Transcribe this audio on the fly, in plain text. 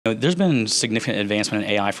There's been significant advancement in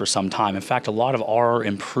AI for some time. In fact, a lot of our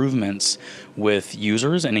improvements with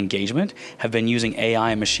users and engagement have been using AI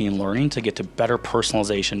and machine learning to get to better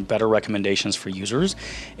personalization, better recommendations for users.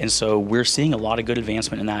 And so we're seeing a lot of good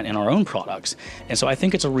advancement in that in our own products. And so I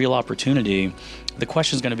think it's a real opportunity. The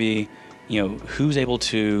question is going to be, who's able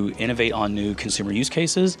to innovate on new consumer use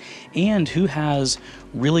cases and who has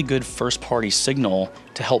really good first-party signal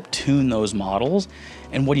to help tune those models,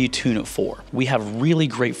 and what do you tune it for? We have really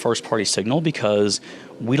great first-party signal because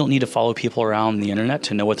we don't need to follow people around the internet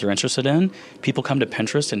to know what they're interested in. People come to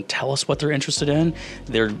Pinterest and tell us what they're interested in.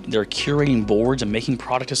 They're curating boards and making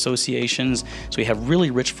product associations. So we have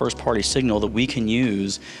really rich first-party signal that we can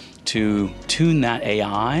use to tune that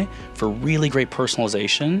AI for really great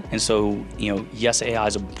personalization. And so, yes, AI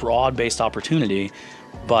is a broad-based opportunity,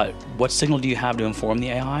 but what signal do you have to inform the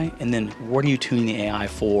AI? And then what are you tuning the AI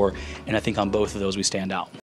for? And I think on both of those we stand out.